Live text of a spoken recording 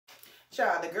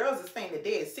Child, the girls are saying that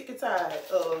they're sick and tired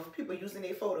of people using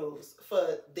their photos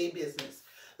for their business.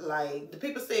 Like, the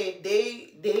people say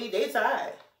they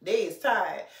tired. They is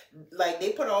tired. Like,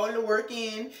 they put all the work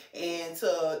in and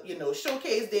to, you know,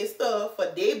 showcase their stuff for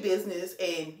their business,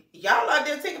 and y'all out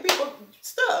there taking people's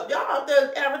stuff. Y'all out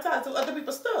there advertising other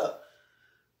people's stuff.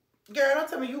 Girl, don't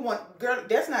tell me you want, girl,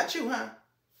 that's not you, huh?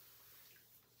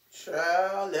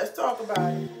 Child, let's talk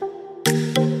about it.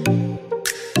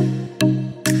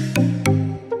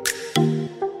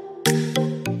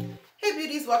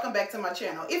 Welcome back to my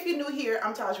channel. If you're new here,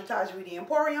 I'm Taj with Taj Beauty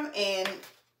Emporium, and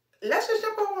let's just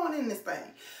jump on in this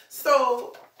thing.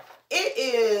 So it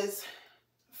is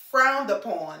frowned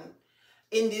upon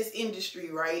in this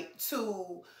industry, right,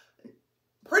 to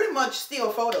pretty much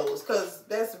steal photos, because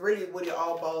that's really what it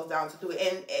all boils down to do.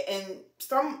 And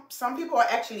some people are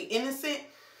actually innocent.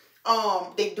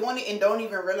 They're doing it and don't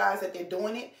even realize that they're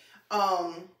doing it.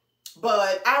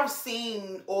 But I've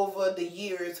seen over the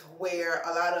years where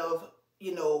a lot of,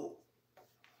 you know,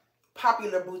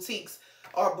 popular boutiques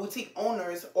or boutique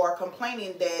owners are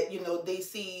complaining that, you know, they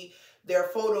see their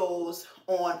photos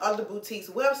on other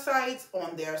boutiques' websites,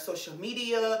 on their social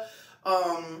media,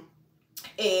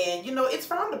 and, you know, it's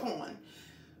frowned upon.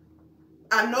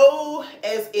 I know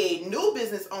as a new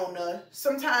business owner,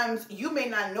 sometimes you may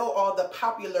not know all the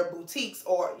popular boutiques,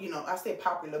 or, you know, I say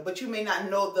popular, but you may not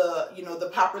know the, you know, the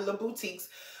popular boutiques,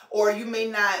 or you may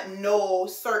not know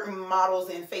certain models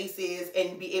and faces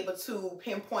and be able to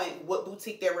pinpoint what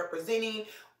boutique they're representing,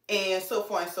 and so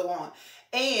forth and so on.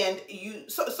 And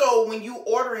so when you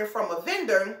ordering from a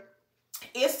vendor,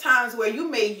 it's times where you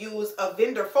may use a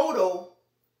vendor photo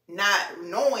not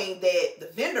knowing that the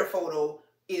vendor photo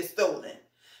is stolen.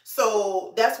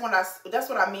 So that's what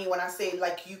I mean when I say,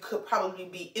 like, you could probably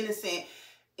be innocent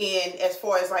in as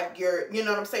far as, like, your, you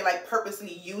know what I'm saying, like,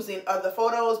 purposely using other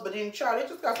photos. But then, child, they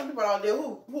just got some people out there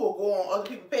who will go on other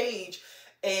people's page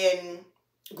and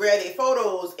grab their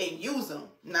photos and use them.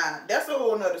 Nah, that's a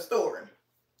whole nother story.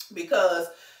 Because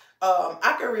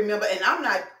I can remember, and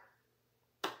I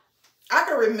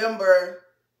can remember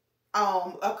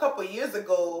a couple years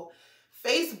ago,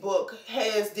 Facebook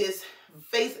has this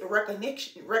face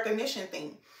recognition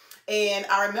thing. And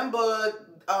I remember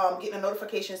getting a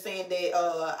notification saying that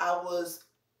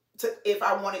if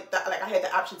I wanted, like, I had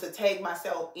the option to tag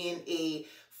myself in a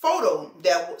photo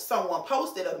that someone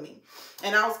posted of me.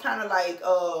 And I was kind of like,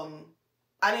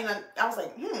 I was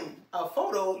like, a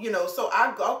photo, you know. So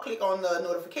I'll click on the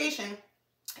notification,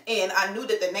 and I knew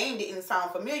that the name didn't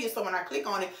sound familiar. So when I click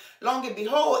on it, long and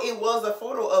behold, it was a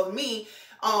photo of me,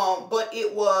 but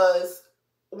it was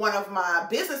one of my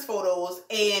business photos.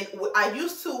 And I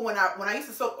used to, when I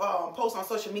used to post on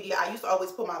social media, I used to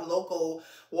always put my logo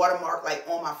watermark, like,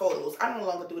 on my photos. I no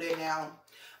longer do that now,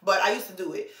 but I used to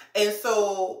do it. And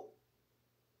so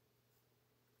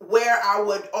where I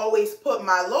would always put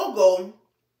my logo,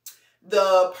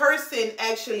 the person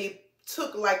actually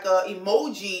took like a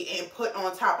emoji and put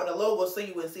on top of the logo so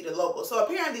you wouldn't see the logo. So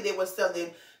apparently they were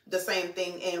selling the same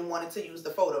thing and wanted to use the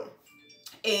photo.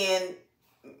 And,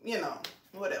 you know,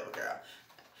 whatever, girl.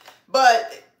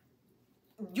 But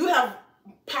you have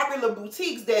popular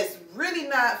boutiques that's really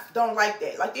don't like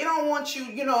that. Like, they don't want you,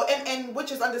 you know, and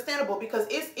which is understandable, because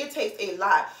it takes a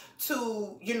lot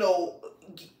to, you know,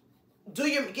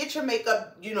 get your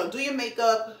makeup, you know, do your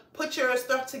makeup, put your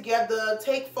stuff together,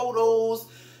 take photos,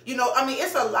 you know. I mean,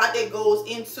 it's a lot that goes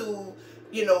into,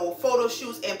 you know, photo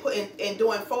shoots and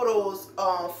doing photos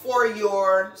for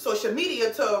your social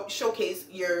media to showcase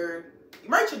your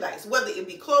merchandise, whether it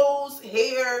be clothes,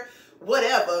 hair,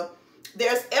 whatever.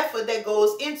 There's effort that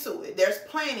goes into it. There's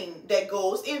planning that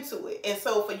goes into it. And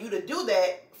so for you to do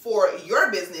that for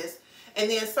your business, and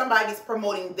then somebody's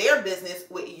promoting their business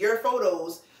with your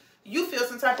photos, you feel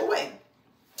some type of way.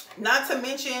 Not to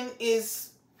mention,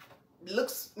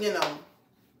 looks, you know,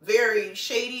 very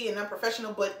shady and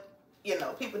unprofessional, but, you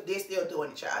know, people, they're still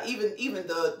doing it, child. Even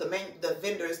the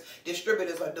vendors,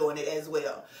 distributors are doing it as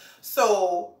well.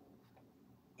 So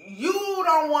you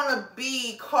don't want to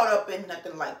be caught up in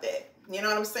nothing like that. You know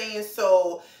what I'm saying?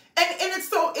 So, and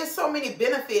it's so many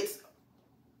benefits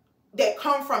that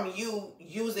come from you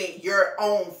using your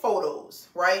own photos,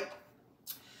 right?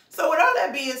 So with all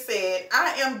that being said,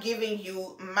 I am giving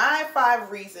you my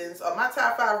 5 reasons, or my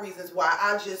top 5 reasons why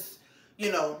I just,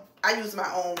 you know, I use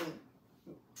my own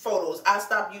photos.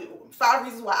 5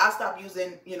 reasons why I stopped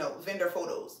using, you know, vendor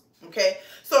photos. Okay.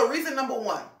 So reason number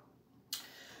 1,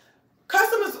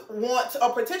 customers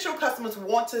potential customers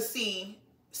want to see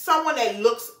someone that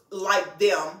looks like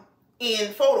them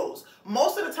in photos.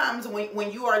 Most of the times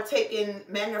when you are taking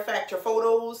manufactured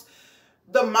photos,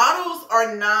 the models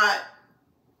are not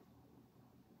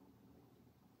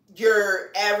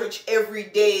your average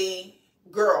everyday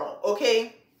girl,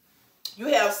 okay? You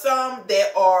have some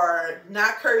that are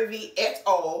not curvy at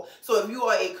all. So if you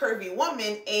are a curvy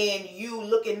woman and you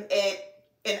looking at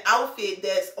an outfit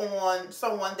that's on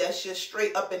someone that's just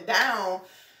straight up and down,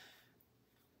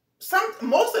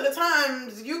 most of the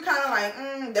times you kind of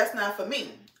like, that's not for me.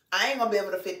 I ain't gonna be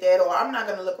able to fit that, or I'm not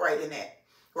gonna look right in that,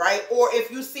 right? Or if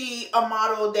you see a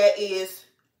model that is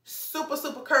super,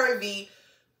 super curvy,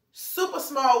 super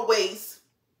small waist,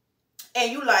 and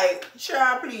you like,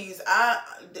 child, please, I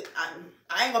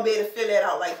ain't gonna be able to fill that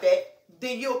out like that,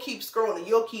 then you'll keep scrolling,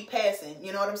 you'll keep passing,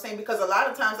 you know what I'm saying? Because a lot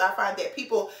of times I find that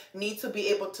people need to be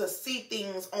able to see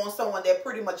things on someone that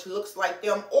pretty much looks like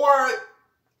them or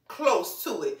close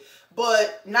to it,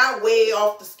 but not way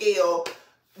off the scale,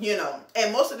 you know.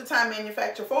 And most of the time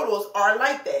manufactured photos are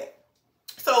like that.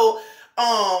 So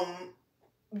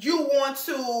you want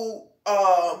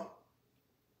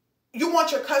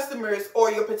your customers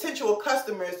or your potential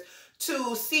customers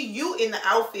to see you in the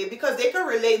outfit, because they can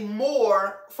relate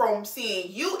more from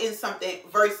seeing you in something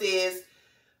versus,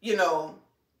 you know,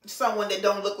 someone that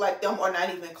don't look like them or not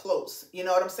even close, you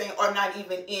know what I'm saying, or not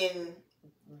even in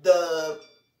the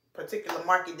particular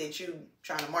market that you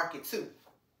trying to market to.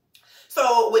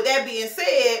 So with that being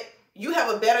said, you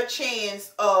have a better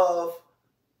chance of,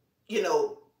 you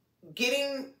know,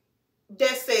 getting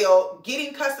that sale,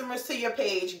 getting customers to your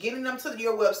page, getting them to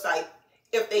your website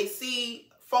if they see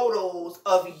photos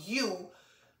of you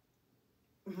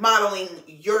modeling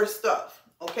your stuff,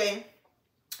 okay?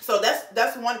 So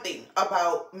that's one thing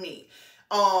about me.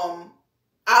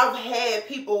 I've had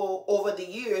people over the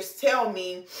years tell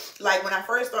me, like when I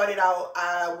first started out,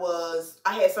 I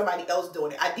had somebody else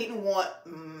doing it. I didn't want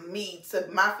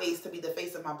my face to be the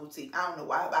face of my boutique. I don't know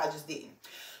why, but I just didn't.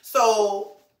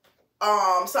 So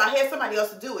I had somebody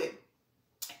else to do it.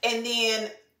 And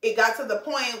then it got to the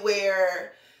point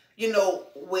where, you know,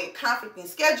 with conflicting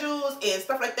schedules and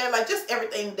stuff like that, like just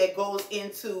everything that goes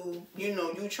into, you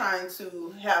know, you trying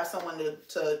to have someone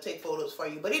to take photos for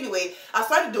you. But anyway, I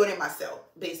started doing it myself,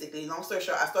 basically. Long story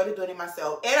short, I started doing it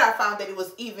myself. And I found that it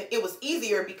was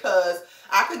easier because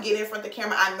I could get in front of the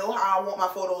camera. I know how I want my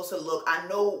photos to look. I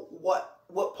know what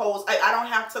pose. I don't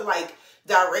have to like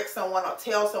direct someone or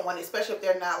tell someone, especially if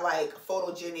they're not like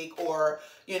photogenic or,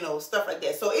 you know, stuff like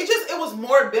that. So it was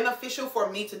more beneficial for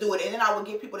me to do it. And then I would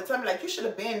get people to tell me like, you should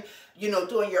have been, you know,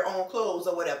 doing your own clothes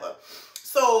or whatever.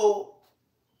 So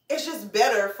it's just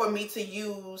better for me to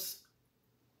use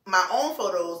my own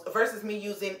photos versus me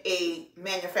using a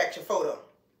manufactured photo.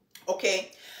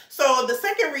 Okay. So the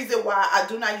second reason why I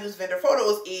do not use vendor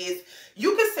photos is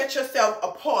you can set yourself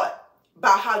apart by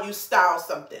how you style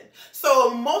something.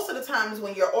 So most of the times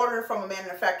when you're ordering from a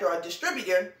manufacturer or a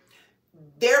distributor,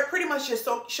 they're pretty much just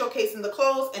showcasing the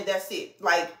clothes and that's it.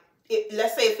 Like,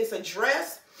 let's say if it's a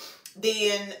dress,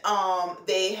 then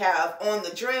they have on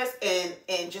the dress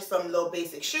and just some little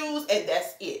basic shoes and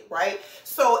that's it, right?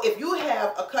 So if you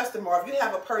have a customer, or if you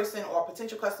have a person or a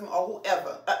potential customer or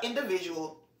whoever, an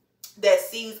individual that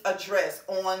sees a dress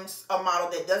on a model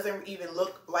that doesn't even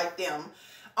look like them,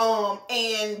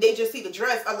 and they just see the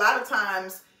dress, a lot of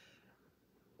times,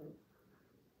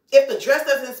 if the dress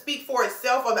doesn't speak for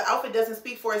itself or the outfit doesn't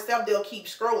speak for itself, they'll keep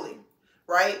scrolling,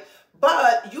 right?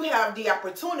 But you have the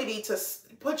opportunity to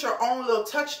put your own little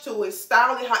touch to it,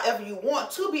 style it however you want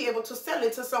to be able to sell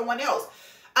it to someone else.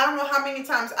 I don't know how many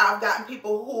times I've gotten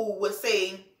people who would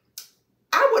say,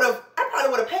 I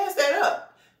probably would have passed that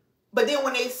up. But then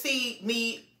when they see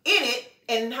me in it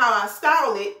and how I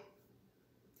style it,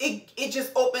 it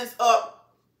just opens up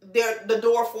the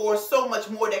door for so much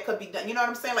more that could be done. You know what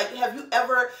I'm saying? Like, have you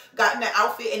ever gotten an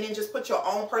outfit and then just put your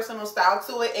own personal style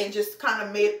to it and just kind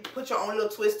of put your own little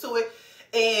twist to it,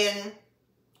 and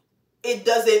it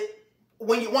doesn't,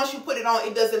 once you put it on,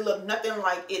 it doesn't look nothing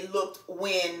like it looked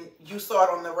when you saw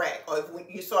it on the rack, or when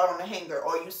you saw it on the hanger,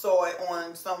 or you saw it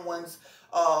on someone's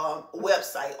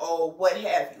website or what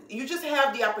have you. You just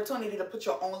have the opportunity to put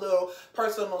your own little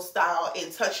personal style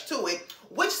and touch to it,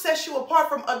 which sets you apart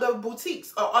from other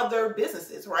boutiques or other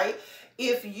businesses, right?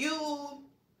 If you,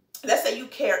 let's say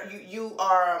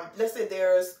let's say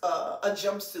there's a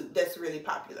jumpsuit that's really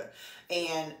popular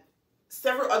and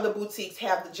several other boutiques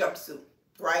have the jumpsuit,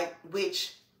 right?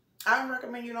 Which I don't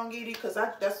recommend you don't get it, because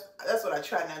that's what I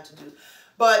try not to do.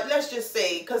 But let's just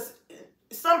say, because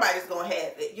somebody's gonna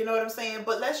have it, you know what I'm saying?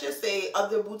 But let's just say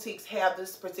other boutiques have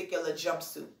this particular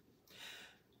jumpsuit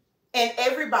and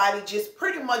everybody just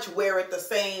pretty much wear it the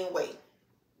same way.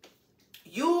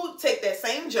 You take that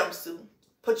same jumpsuit,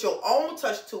 put your own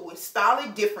touch to it, style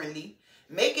it differently,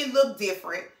 make it look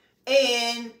different,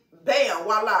 and bam,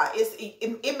 voila.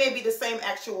 It may be the same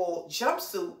actual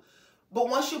jumpsuit, but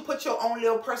once you put your own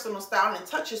little personal style and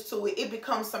touches to it, it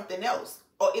becomes something else,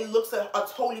 or it looks a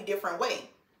totally different way,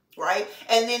 right?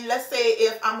 And then let's say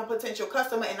if I'm a potential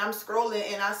customer and I'm scrolling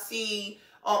and I see,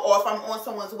 or if I'm on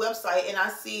someone's website and I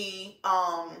see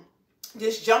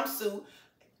this jumpsuit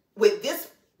with this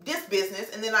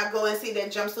business, and then I go and see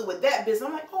that jumpsuit with that business,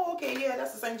 I'm like, oh, okay, yeah,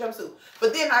 that's the same jumpsuit.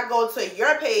 But then I go to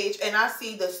your page and I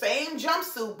see the same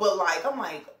jumpsuit, but like, I'm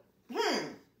like,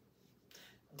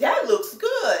 that looks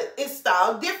good. It's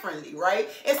styled differently, right?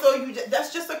 And so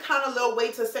that's just a kind of little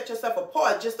way to set yourself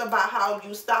apart, just about how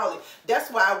you style it.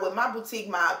 That's why with my boutique,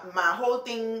 my whole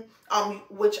thing,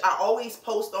 which I always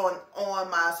post on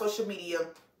my social media,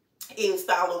 is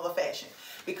style over fashion.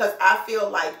 Because I feel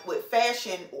like with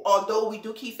fashion, although we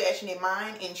do keep fashion in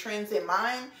mind and trends in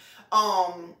mind,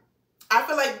 I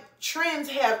feel like trends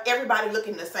have everybody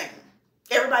looking the same.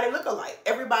 Everybody look alike.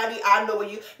 Everybody, I know where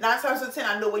you, 9 times out of 10,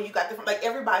 I know where you got different, like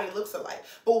everybody looks alike.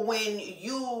 But when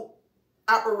you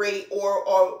operate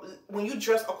or when you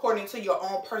dress according to your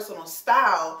own personal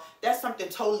style, that's something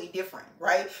totally different,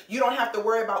 right? You don't have to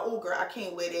worry about, oh girl, I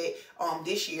can't wear that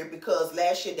this year because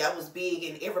last year that was big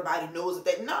and everybody knows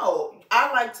that. No,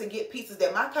 I like to get pieces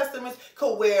that my customers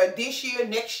could wear this year,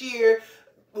 next year,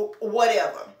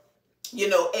 whatever. You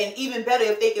know, and even better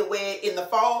if they could wear it in the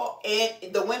fall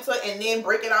and the winter and then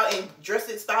break it out and dress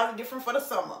it style different for the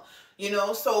summer. You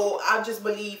know, so I just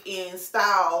believe in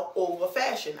style over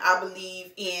fashion. I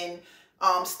believe in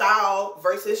style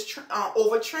versus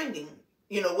over trending.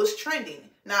 You know, what's trending.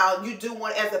 Now, you do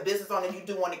want, as a business owner, you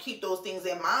do want to keep those things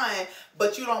in mind,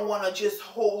 but you don't want to just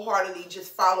wholeheartedly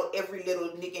just follow every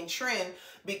little nick and trend,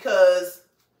 because,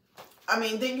 I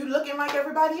mean, then you're looking like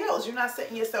everybody else. You're not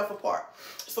setting yourself apart.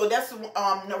 So that's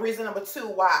reason number 2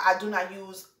 why I do not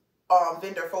use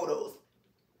vendor photos.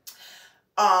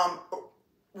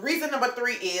 Reason number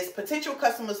 3 is potential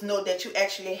customers know that you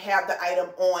actually have the item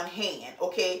on hand.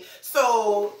 Okay,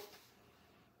 so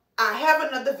I have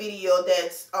another video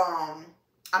that's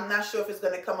I'm not sure if it's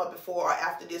going to come up before or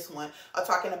after this one,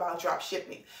 talking about drop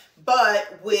shipping.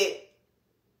 But with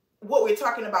what we're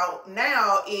talking about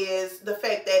now is the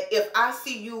fact that if I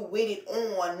see you with it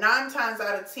on, 9 times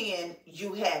out of 10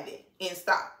 you have it in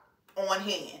stock on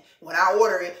hand. When I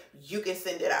order it, you can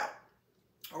send it out,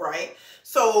 right?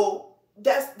 So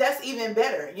that's even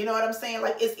better. You know what I'm saying?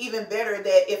 Like, it's even better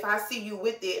that if I see you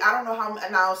with it, I don't know how.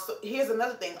 Now, so here's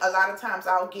another thing. A lot of times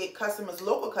I'll get customers,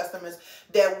 local customers,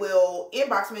 that will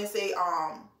inbox me and say,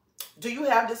 do you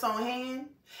have this on hand?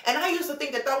 And I used to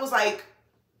think that was like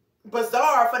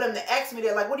bizarre for them to ask me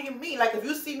that. Like, what do you mean? Like, if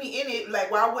you see me in it,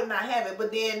 like, why wouldn't I have it?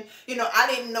 But then, you know,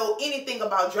 I didn't know anything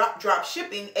about drop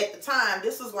shipping at the time.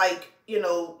 This was like, you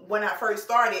know, when I first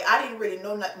started, I didn't really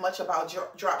know much about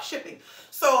drop shipping.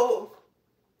 So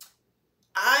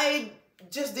I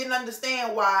just didn't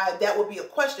understand why that would be a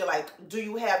question. Like, do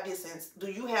you have this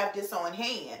on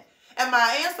hand? And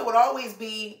my answer would always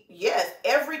be yes.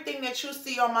 Everything that you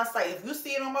see on my site, if you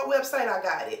see it on my website, I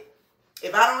got it.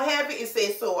 If I don't have it, it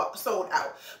says sold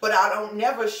out. But I don't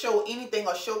never show anything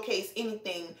or showcase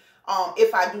anything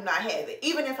if I do not have it.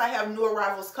 Even if I have new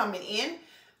arrivals coming in,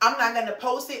 I'm not going to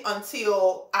post it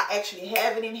until I actually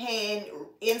have it in hand,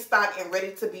 in stock, and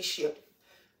ready to be shipped.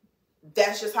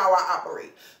 That's just how I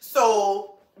operate.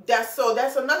 So that's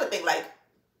another thing. Like,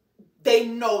 they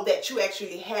know that you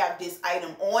actually have this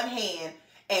item on hand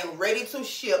and ready to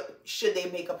ship should they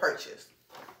make a purchase.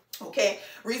 Okay.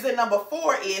 Reason number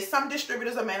 4 is some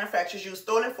distributors or manufacturers use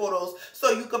stolen photos,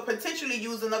 so you could potentially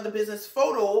use another business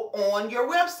photo on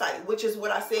your website, which is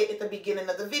what I said at the beginning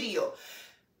of the video.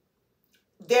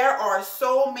 There are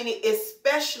so many,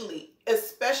 especially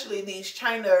these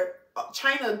China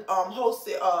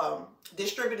wholesale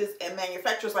distributors and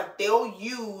manufacturers. Like, they'll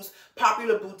use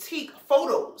popular boutique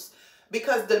photos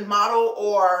because the model,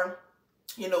 or,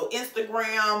 you know,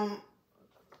 Instagram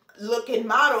looking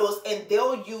models, and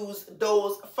they'll use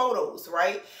those photos,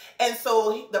 right? And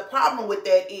so the problem with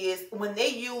that is when they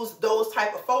use those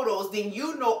type of photos, then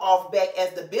you know off back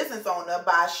as the business owner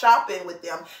by shopping with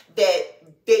them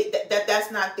that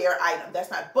that's not their item. That's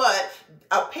not, but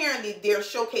apparently they're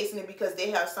showcasing it because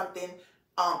they have something,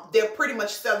 they're pretty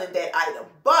much selling that item.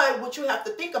 But what you have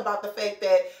to think about the fact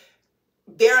that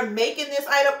they're making this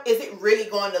item, is it really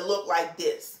going to look like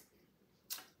this?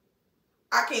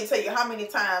 I can't tell you how many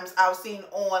times I've seen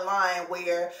online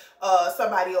where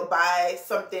somebody will buy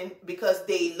something because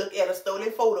they look at a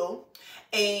stolen photo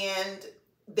and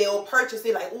they'll purchase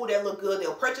it like, oh, that look good.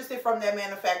 They'll purchase it from that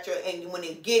manufacturer, and when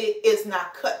they get it, it's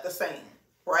not cut the same,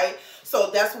 right?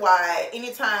 So that's why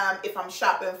anytime if I'm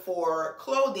shopping for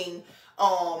clothing,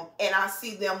 and I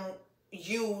see them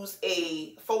use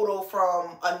a photo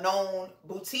from a known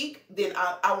boutique, then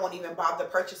I won't even bother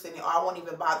purchasing it, or I won't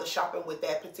even bother shopping with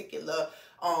that particular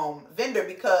vendor,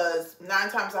 because 9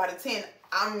 times out of 10,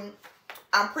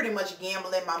 I'm pretty much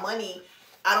gambling my money.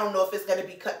 I don't know if it's going to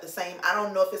be cut the same. I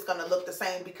don't know if it's going to look the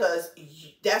same, because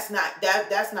that's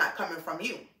not coming from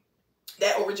you.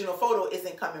 That original photo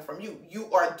isn't coming from you.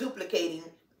 You are duplicating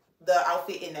the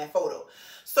outfit in that photo.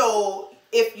 So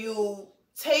if you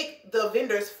take the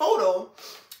vendor's photo,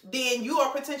 then you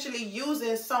are potentially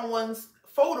using someone's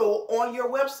photo on your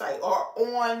website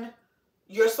or on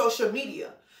your social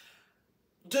media.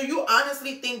 Do you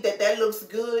honestly think that that looks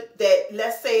good? That,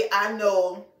 let's say I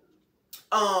know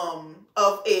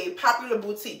of a popular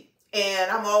boutique,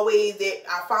 and I'm always there,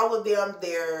 I follow them,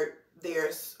 their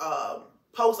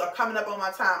posts are coming up on my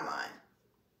timeline.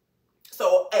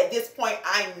 So at this point,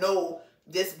 I know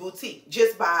this boutique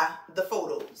just by the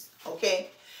photos,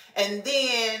 okay? And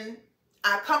then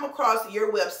I come across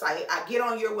your website. I get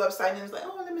on your website and it's like,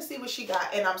 oh, let me see what she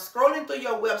got. And I'm scrolling through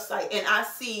your website and I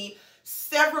see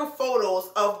several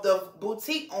photos of the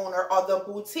boutique owner or the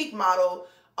boutique model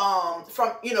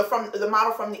from the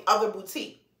model from the other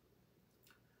boutique.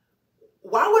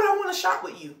 Why would I want to shop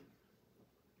with you?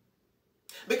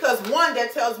 Because one,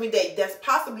 that tells me that's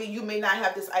possibly you may not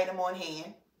have this item on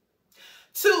hand.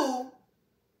 Two,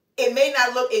 it may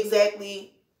not look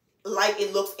exactly like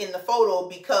it looks in the photo,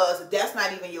 because that's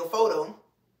not even your photo.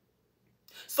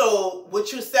 So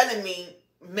what you're selling me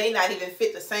may not even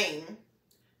fit the same.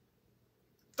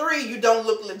 Three, you don't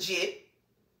look legit.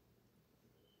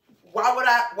 Why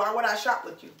would I shop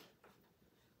with you?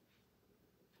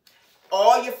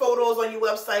 All your photos on your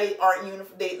website aren't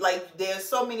uniform. Like, there's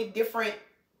so many different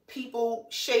people,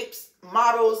 shapes,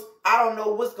 models. I don't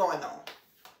know what's going on.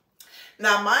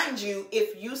 Now, mind you,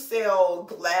 if you sell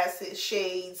glasses,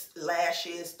 shades,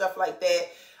 lashes, stuff like that,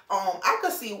 I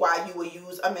could see why you would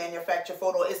use a manufactured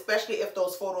photo, especially if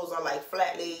those photos are like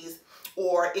flat lays,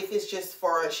 or if it's just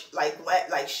for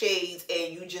like shades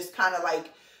and you just kind of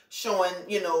like showing,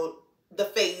 the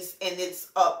face, and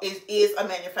it is a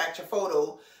manufactured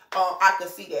photo. I could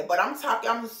see that, but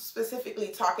I'm specifically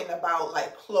talking about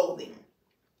like clothing.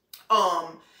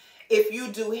 If you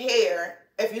do hair,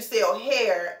 if you sell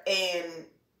hair and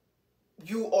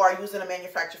you are using a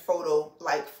manufactured photo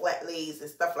like flat lays and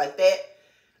stuff like that,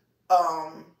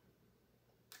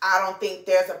 I don't think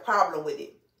there's a problem with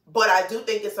it. But I do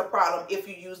think it's a problem if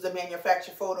you use the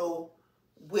manufactured photo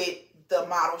with the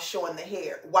model showing the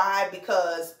hair. Why?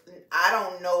 Because I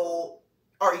don't know,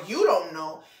 or you don't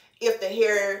know, if the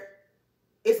hair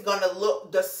is going to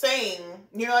look the same.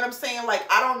 You know what I'm saying? Like,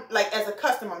 as a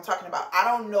customer, I'm talking about, I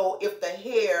don't know if the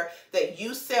hair that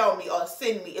you sell me or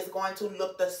send me is going to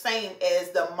look the same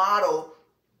as the model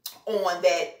on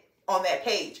that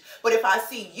page. But if I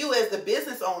see you as the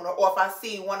business owner, or if I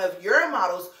see one of your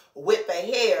models with the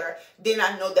hair, then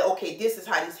I know that, okay, this is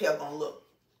how this hair gonna look.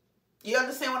 You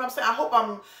understand what I'm saying? I hope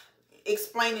I'm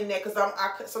explaining that, because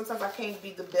sometimes I can't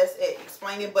be the best at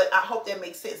explaining, but I hope that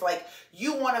makes sense. Like,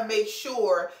 you want to make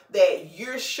sure that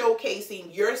you're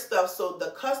showcasing your stuff so the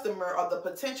customer or the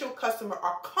potential customer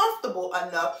are comfortable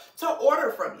enough to order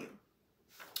from you,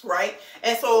 right?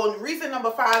 And so reason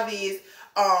number 5 is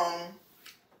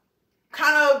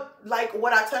kind of like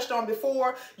what I touched on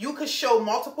before. You could show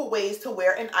multiple ways to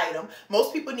wear an item.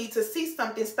 Most people need to see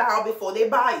something styled before they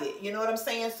buy it. You know what I'm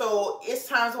saying? So it's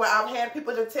times where I've had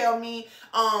people to tell me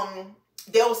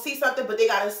they'll see something, but they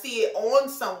got to see it on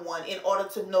someone in order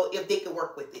to know if they can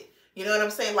work with it. You know what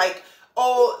I'm saying? Like,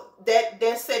 oh, that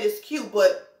set is cute,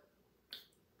 but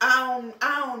I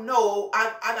don't know.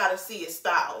 I got to see it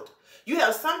styled. You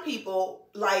have some people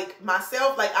like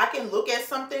myself, like I can look at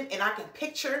something and I can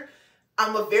picture.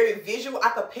 I'm a very visual. I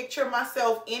could picture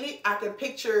myself in it. I can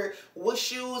picture what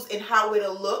shoes and how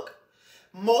it'll look.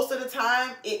 Most of the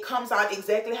time, it comes out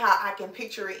exactly how I can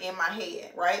picture it in my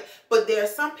head, right? But there are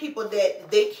some people that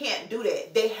they can't do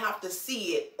that. They have to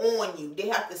see it on you. They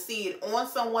have to see it on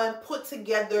someone, put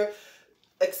together,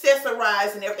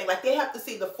 accessorized and everything. Like, they have to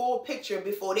see the full picture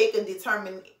before they can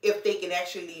determine if they can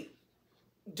actually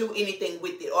do anything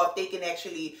with it, or if they can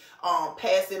actually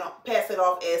pass it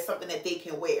off as something that they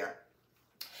can wear.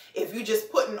 If you're just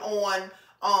putting on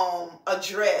a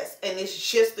dress and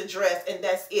it's just a dress and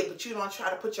that's it, but you don't try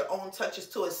to put your own touches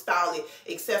to it, style it,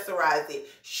 accessorize it,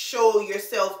 show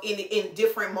yourself in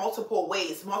different multiple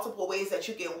ways that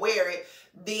you can wear it,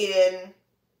 then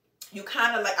you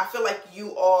kind of like, I feel like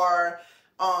you are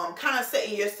kind of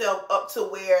setting yourself up to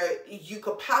where you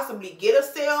could possibly get a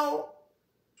sale,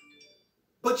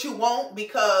 but you won't,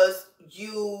 because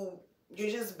you're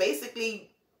just basically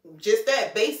Just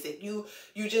that basic. You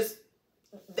just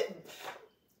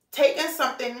taking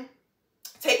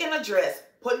a dress,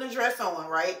 putting a dress on,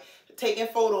 right? Taking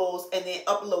photos and then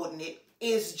uploading it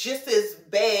is just as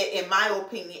bad, in my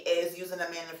opinion, as using a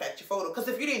manufactured photo. Because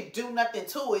if you didn't do nothing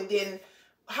to it, then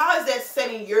how is that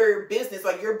setting your business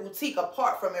or your boutique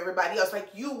apart from everybody else? Like,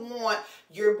 you want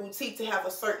your boutique to have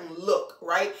a certain look,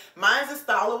 right? Mine's a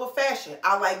style of a fashion.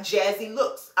 I like jazzy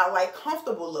looks. I like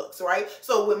comfortable looks, right?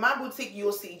 So with my boutique,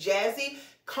 you'll see jazzy,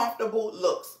 comfortable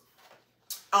looks.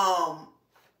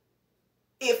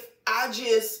 If I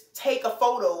just take a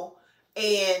photo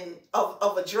and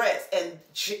of a dress and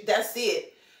that's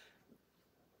it,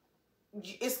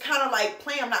 it's kind of like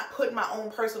plain. I'm not putting my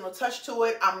own personal touch to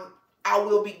it. I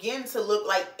will begin to look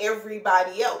like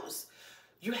everybody else.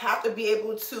 You have to be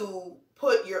able to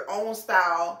put your own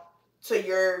style to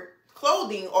your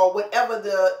clothing or whatever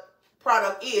the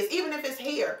product is. Even if it's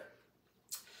hair,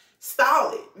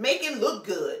 style it, make it look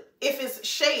good. If it's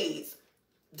shades,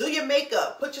 do your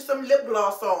makeup, put you some lip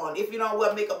gloss on if you don't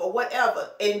wear makeup or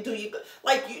whatever, and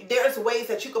there's ways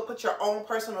that you could put your own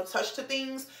personal touch to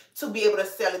things to be able to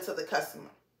sell it to the customer,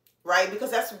 right?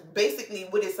 Because that's basically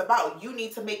what it's about. You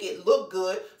need to make it look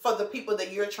good for the people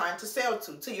that you're trying to sell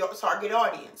to your target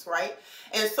audience, right?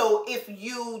 And so if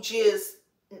you just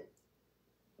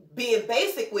being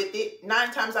basic with it,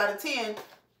 9 times out of 10,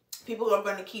 people are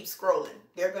going to keep scrolling.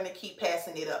 They're going to keep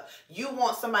passing it up. You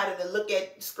want somebody to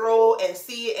scroll and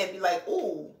see it and be like,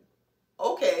 ooh,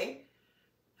 okay.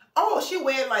 Oh, she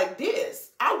went like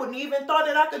this. I wouldn't even thought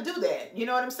that I could do that. You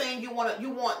know what I'm saying? You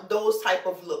want those type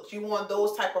of looks. You want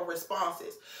those type of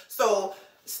responses. So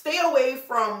stay away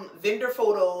from vendor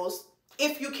photos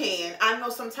if you can. I know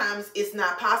sometimes it's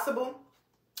not possible.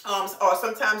 Or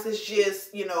sometimes it's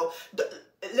just,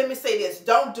 let me say this.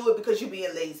 Don't do it because you're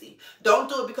being lazy. Don't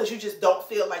do it because you just don't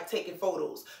feel like taking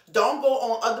photos. Don't go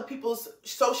on other people's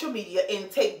social media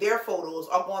and take their photos,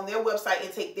 or go on their website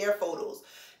and take their photos.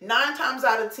 9 times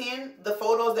out of 10, the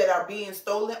photos that are being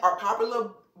stolen are popular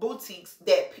boutiques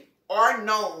that are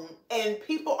known, and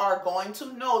people are going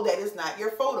to know that it's not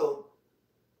your photo.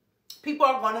 People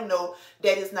are going to know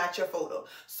that it's not your photo.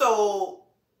 So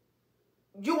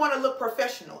you want to look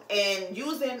professional, and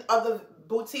using other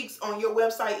boutiques on your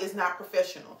website is not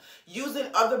professional. Using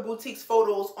other boutiques'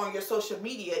 photos on your social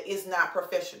media is not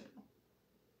professional.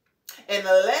 And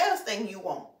the last thing you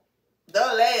want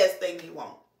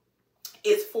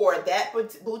is for that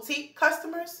boutique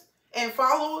customers and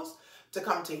followers to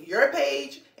come to your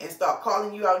page and start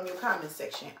calling you out in your comment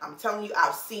section. I'm telling you,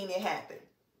 I've seen it happen.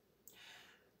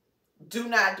 Do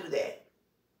not do that.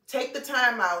 Take the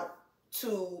time out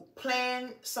to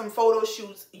plan some photo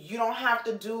shoots. You don't have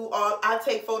to do I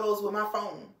take photos with my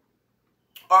phone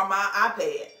or my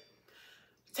iPad.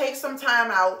 Take some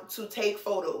time out to take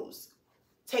photos.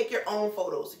 Take your own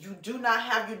photos. You do not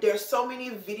have there's so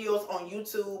many videos on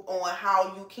YouTube on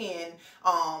how you can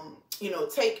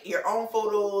take your own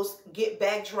photos, get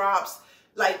backdrops.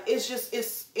 Like,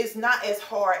 it's not as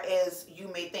hard as you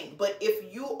may think. But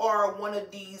if you are one of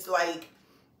these like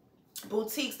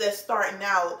boutiques that's starting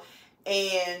out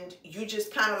and you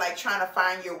just kind of like trying to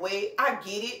find your way, I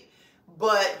get it,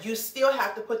 but you still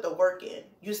have to put the work in.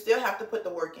 You still have to put the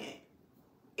work in.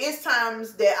 It's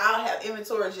times that I'll have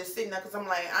inventory just sitting there because I'm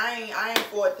like, I ain't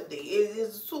for it today.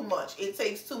 It's too much. It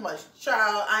takes too much.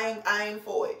 Child, I ain't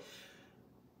for it.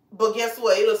 But guess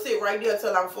what? It'll sit right there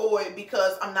till I'm for it,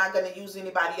 because I'm not gonna use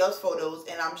anybody else's photos,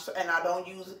 and I don't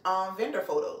use vendor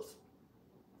photos.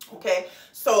 Okay,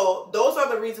 so those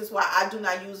are the reasons why I do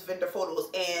not use vendor photos.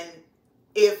 And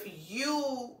if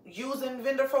you using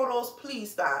vendor photos,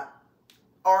 please stop.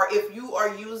 Or if you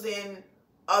are using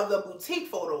other boutique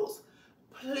photos,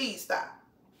 please stop.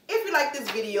 If you like this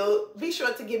video, be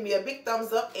sure to give me a big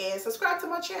thumbs up and subscribe to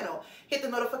my channel. Hit the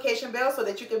notification bell so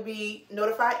that you can be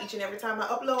notified each and every time I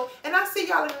upload. And I'll see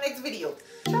y'all in the next video.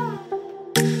 Ciao.